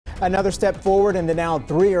Another step forward in the now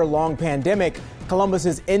 3-year-long pandemic.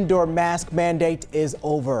 Columbus's indoor mask mandate is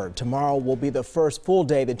over. Tomorrow will be the first full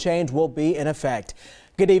day the change will be in effect.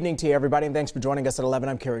 Good evening to you, everybody, and thanks for joining us at 11.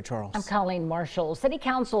 I'm Kerry Charles. I'm Colleen Marshall. City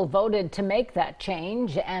Council voted to make that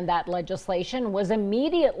change, and that legislation was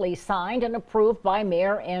immediately signed and approved by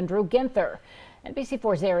Mayor Andrew Ginther.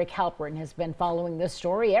 NBC4's Eric Halperin has been following this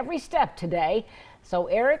story every step today. So,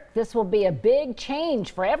 Eric, this will be a big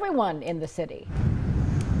change for everyone in the city.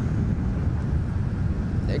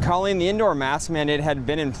 Colleen, the indoor mask mandate had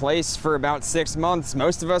been in place for about 6 months.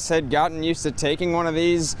 Most of us had gotten used to taking one of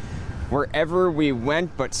these wherever we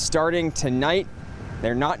went, but starting tonight,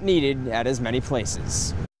 they're not needed at as many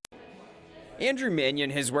places. Andrew Mannion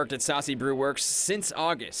has worked at Saucy Brew Works since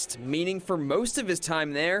August, meaning for most of his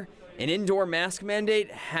time there, an indoor mask mandate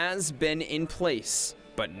has been in place,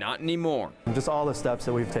 but not anymore. Just all the steps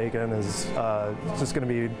that we've taken is just going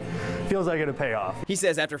to be, feels like it'll pay off. He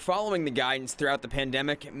says after following the guidance throughout the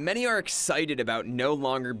pandemic, many are excited about no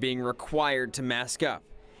longer being required to mask up.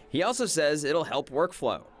 He also says it'll help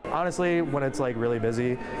workflow. Honestly, when it's like really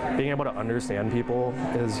busy, being able to understand people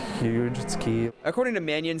is huge. It's key. According to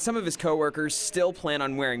Mannion, some of his coworkers still plan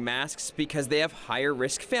on wearing masks because they have higher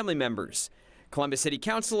risk family members. Columbus City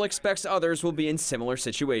Council expects others will be in similar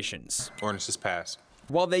situations. Ordinance is passed.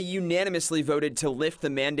 While they unanimously voted to lift the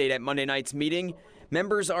mandate at Monday night's meeting,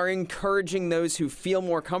 members are encouraging those who feel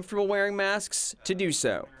more comfortable wearing masks to do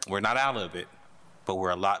so. We're not out of it, but we're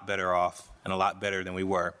a lot better off and a lot better than we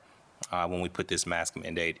were when we put this mask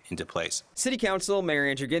mandate into place. City Council, Mayor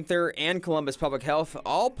Andrew Ginther, and Columbus Public Health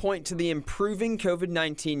all point to the improving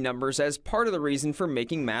COVID-19 numbers as part of the reason for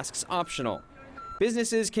making masks optional.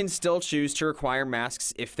 Businesses can still choose to require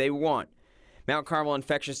masks if they want. Mount Carmel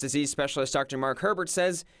infectious disease specialist Dr. Mark Herbert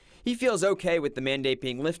says he feels okay with the mandate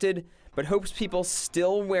being lifted, but hopes people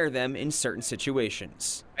still wear them in certain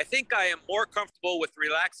situations. I think I am more comfortable with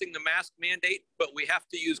relaxing the mask mandate, but we have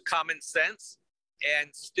to use common sense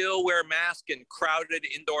and still wear masks in crowded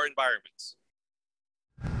indoor environments.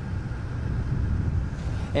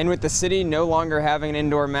 And with the city no longer having an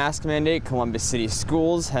indoor mask mandate, Columbus City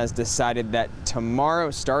Schools has decided that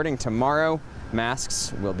starting tomorrow,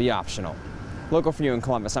 masks will be optional. Local for you in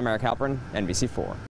Columbus, I'm Eric Halperin, NBC4.